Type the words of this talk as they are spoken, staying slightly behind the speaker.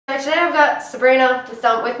today I've got Sabrina The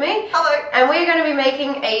Stump with me. Hello. And we're going to be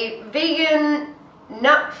making a vegan,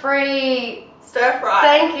 nut-free... Stir fry.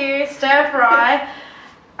 Thank you, stir fry.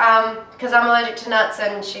 Because I'm allergic to nuts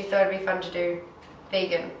and she thought it'd be fun to do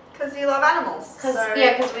vegan. Because you love animals.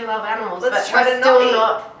 Yeah, because we love animals, let's but try we're to still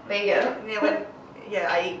not vegan. Yeah,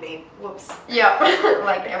 I eat meat. Whoops. Yeah,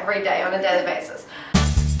 like every day on a daily basis.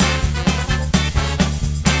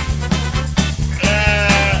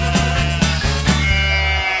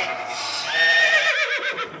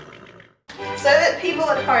 So that people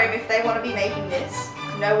at home, if they want to be making this,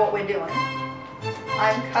 know what we're doing.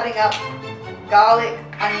 I'm cutting up garlic,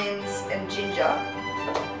 onions, and ginger.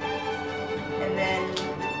 And then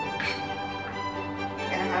I'm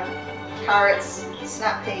going to have carrots,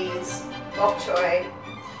 snap peas, bok choy,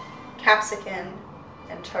 capsicum,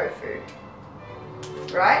 and tofu.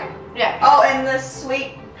 Right? Yeah. Oh, and the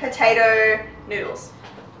sweet potato noodles.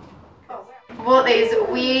 I want these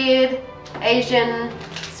weird Asian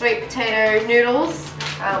sweet potato noodles.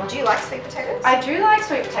 Do you like sweet potatoes? I do like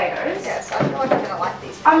sweet potatoes. Yes, I feel like I'm going to like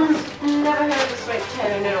these. I've never heard of a sweet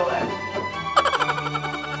potato noodle though.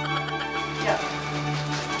 Yep.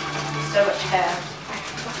 So much hair.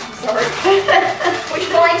 I'm sorry. We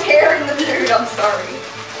find hair in the food, I'm sorry.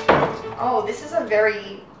 Oh, this is a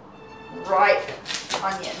very ripe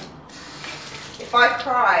onion. If I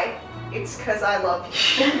cry, it's because I love you.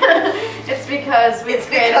 It's because we've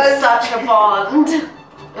created such a bond.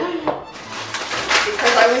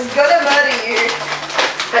 Because I was gonna murder you,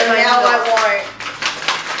 but now I won't.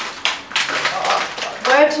 Oh,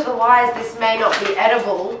 word to the wise, this may not be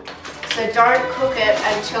edible, so don't cook it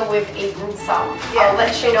until we've eaten some. Yeah, I'll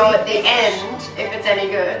let you know at the end if it's any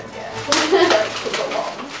good. Yeah, don't cook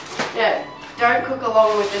along. Yeah, don't cook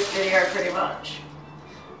along with this video pretty much.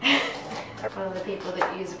 One of the people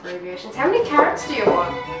that use abbreviations. How many carrots do you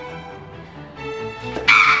want?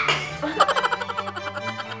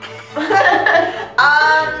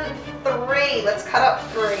 3. Let's cut up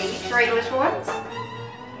 3. 3 little ones?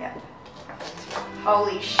 Yeah.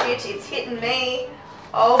 Holy shit, it's hitting me.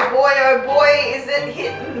 Oh boy, is it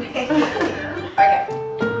hitting me. Okay.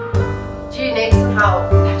 Do you need some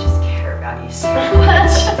help? I just care about you so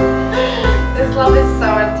much. This love is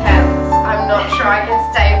so intense. I'm not sure I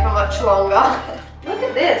can stay for much longer. Look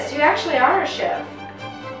at this. You actually are a chef.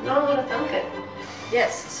 No one would have thunk it.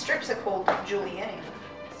 Yes, strips are called Julienne.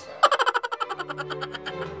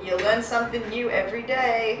 You learn something new every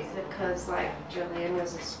day. Is it because like Julienne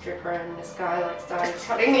was a stripper and this guy like started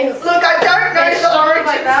cutting his... Look, I don't know the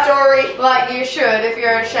origin story. Like you should. If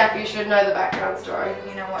you're a chef, you should know the background story.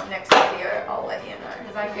 You know what? Next video, I'll let you know.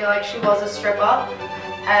 Because I feel like she was a stripper,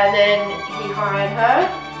 and then he hired her,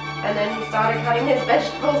 and then he started cutting his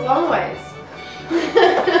vegetables long ways.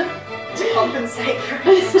 To compensate for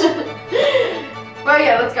it. Well,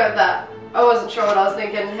 yeah, let's go with that. I wasn't sure what I was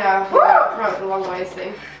thinking, how the long ways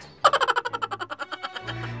thing.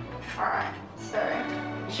 Alright, so...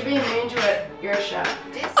 You should be immune to it. You're a chef.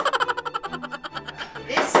 This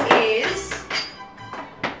is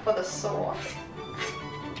for the sauce.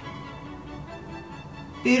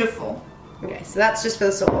 Beautiful. Okay, so that's just for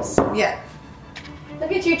the sauce. Yeah.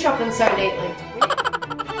 Look at you chopping so neatly.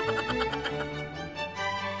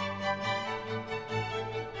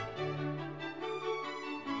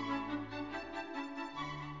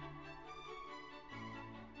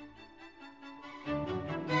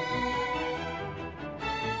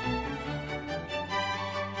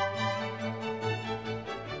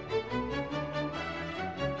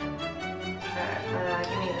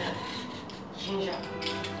 Give me the ginger.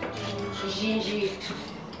 Ginger.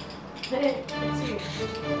 It's you.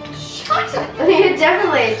 Shut it! You're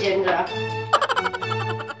definitely a ginger.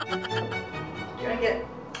 You're gonna get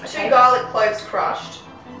 2 garlic cloves crushed.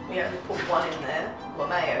 We only put 1 in there.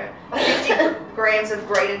 LeMayo. 50 grams of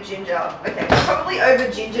grated ginger. Okay, we probably over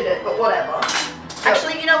gingered it, but whatever.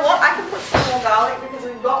 Actually, you know what? I can put some more garlic because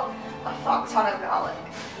we've got a fuck ton of garlic.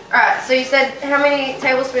 Alright, so you said how many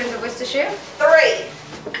tablespoons of Worcestershire? 3.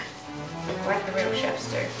 Like the real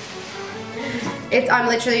chefs do. I'm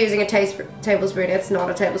literally using a tablespoon. It's not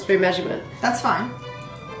a tablespoon measurement. That's fine.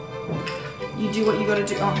 You do what you gotta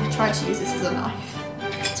do. Oh, I'm trying to use this as a knife.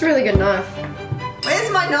 It's a really good knife. Where's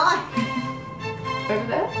my knife? Over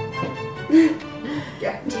there?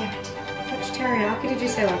 Yeah. Damn it. How much teriyaki did you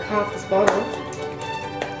say? Like half this bottle?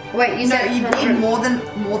 Wait, you said you need more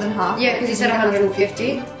than half. Yeah, because you said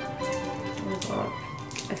 150. Oh god.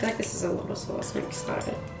 I feel like this is a lot of sauce. I'm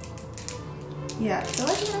excited. Yeah, I feel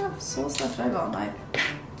like I don't have sauce left over. Like,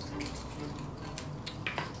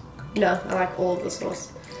 no, I like all of the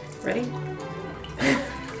sauce. Ready?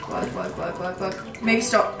 Glug, glug, glug, glug, glug. Maybe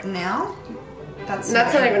stop now. That's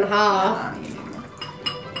not even half.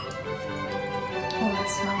 Oh, that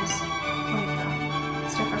smells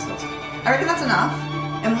like stir fry sauce. I reckon that's enough,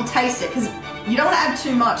 and we'll taste it because you don't want to add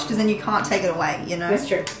too much because then you can't take it away, you know? That's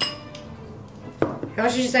true. How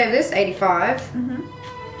much did you say of this? 85?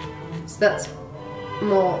 Mm-hmm. So that's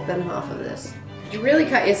more than half of this. Did you really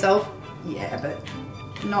cut yourself? Yeah, but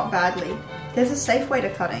not badly. There's a safe way to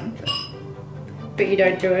cutting. But you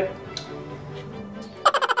don't do it.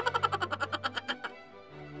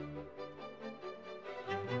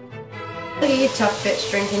 Look at you tough bitch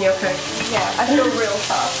drinking your Coke. Yeah, I feel real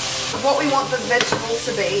tough. What we want the vegetables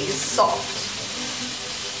to be is soft.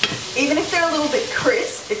 Even if they're a little bit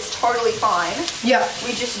crisp, it's totally fine. Yeah.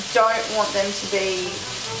 We just don't want them to be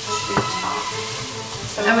too tough.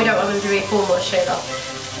 So And we don't want them to be full mush either.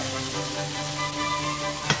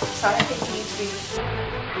 So I don't think you need to be...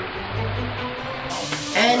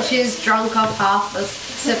 And she's drunk off half a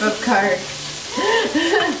sip of Coke.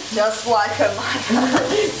 Just like her mother.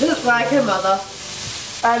 Just like her mother.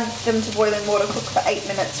 Add them to boiling water, cook for 8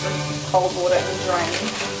 minutes with cold water and drain.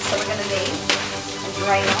 So we're going to need a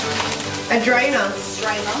drainer. A drainer.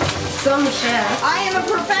 Strainer. Some chef. I am a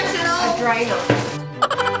professional! A drainer.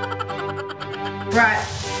 Right,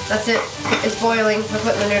 that's it. It's boiling. We're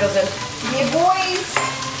putting the noodles in. Yeah, boys!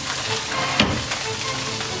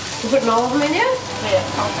 We're putting all of them in here?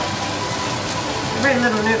 Yeah, okay. Very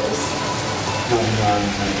little noodles.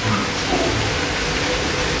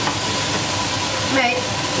 Mate,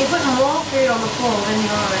 you're putting more food on the floor than you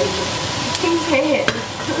already can.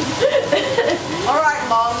 Alright,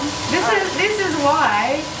 Mom. This is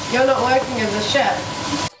why you're not working as a chef.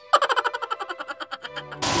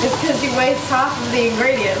 It's because you waste half of the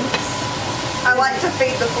ingredients. I like to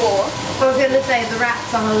feed the floor. I was going to say the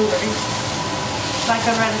rats are hungry. Like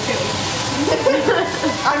on Ratatouille.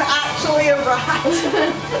 I'm actually a rat.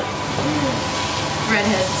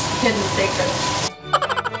 Redheads, hidden secrets.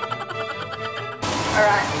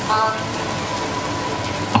 Alright,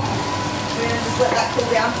 we're going to just let that cool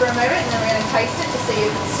down for a moment and then we're going to taste it to see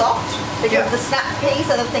if it's soft. Because the snap peas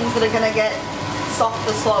are the things that are going to get soft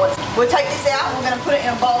the slowest. We'll take this out and we're going to put it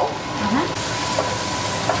in a bowl.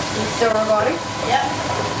 It's still recording? Yep.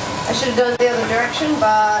 I should have done it the other direction,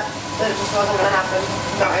 but it just wasn't going to happen.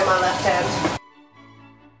 Not in my left hand.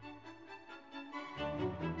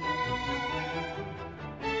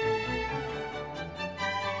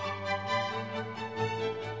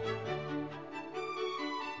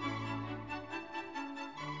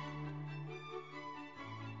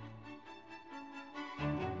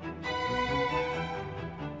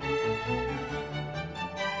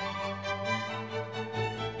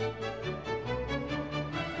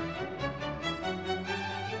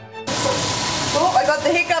 Oh, I got the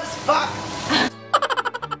hiccups. Fuck.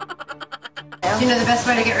 Do you know the best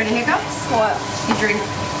way to get rid of hiccups? What? You drink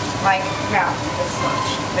like about this much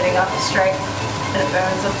vinegar straight and it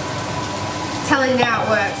burns them. Telling you how it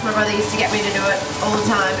works. My brother used to get me to do it all the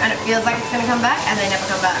time and it feels like it's going to come back and they never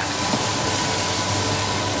come back.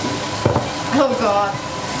 Oh god.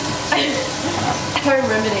 Home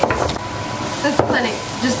remedies. There's plenty.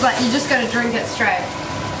 Just like, you just got to drink it straight.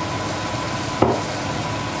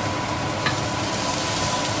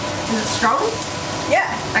 Is it strong? Yeah.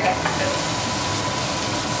 Okay, good.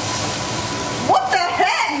 What the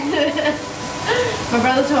heck? My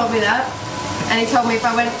brother told me that, and he told me if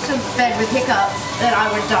I went to bed with hiccups that I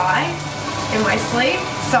would die in my sleep,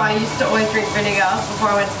 so I used to always drink vinegar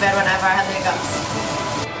before I went to bed whenever I had the hiccups.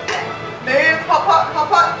 Move, hop, hop, hop,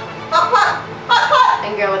 hop, hop, hop, hop, hop.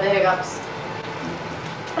 And go with the hiccups.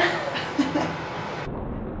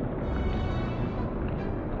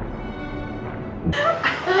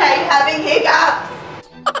 Hey, having hiccups.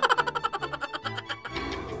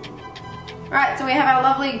 Right, so we have our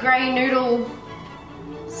lovely grey noodle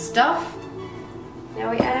stuff. Now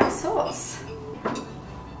we add our sauce.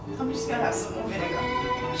 I'm just gonna have some more vinegar.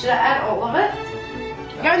 Should I add all of it?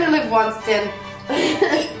 You only live once, Tin.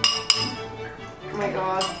 Oh my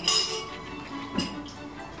god.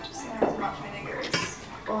 Just gonna have as much vinegar as...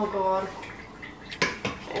 Oh god.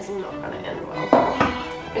 It's not gonna end well.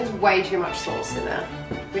 It's way too much sauce in there.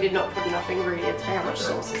 We did not put enough ingredients for how much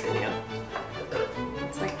sauce is in here.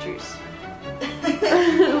 It's like juice.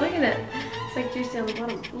 Look at it. It's like juice down the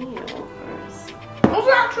bottom. Ew, gross. Those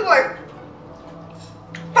are actually like...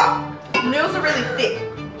 Fuck! The noodles are really thick.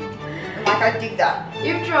 And like, I dig that.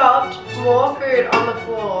 You've dropped more food on the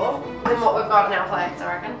floor than what we've got in our plates, I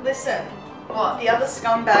reckon. Listen, What? the other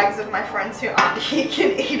scumbags of my friends who aren't here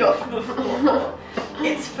can eat off the floor.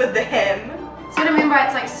 It's for them. See what I mean by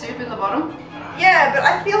it's like soup in the bottom? Yeah, but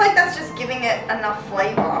I feel like that's just giving it enough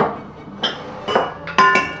flavour.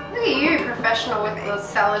 Look at you, professional. professional with the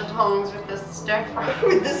salad tongs with the stir fry.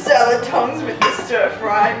 With the salad tongs with the stir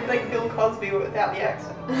fry. Like Bill Cosby but without the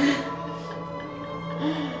accent.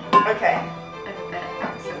 Okay.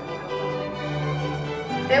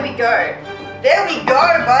 There we go. There we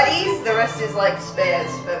go, buddies. The rest is like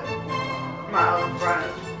spares for my own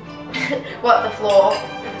friend. What, the floor?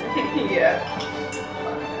 Yeah.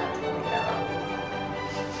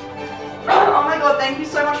 Oh my god, thank you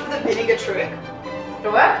so much for the vinegar trick.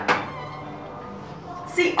 To work?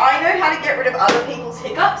 See, I know how to get rid of other people's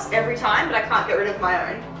hiccups every time, but I can't get rid of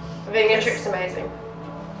my own. The vinegar trick's amazing.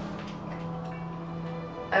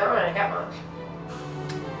 I don't really get much.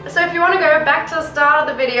 So if you want to go back to the start of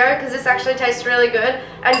the video, because this actually tastes really good,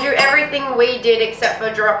 and do everything we did except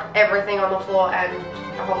for drop everything on the floor and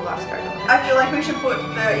a whole glass of coconut. I feel like we should put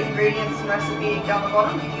the ingredients and recipe down the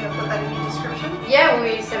bottom. Are you going to put that in your description? Yeah,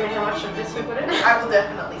 will you send me how much of this we put in? I will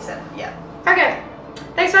definitely send, yeah. Okay.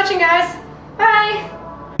 Thanks for watching, guys. Bye!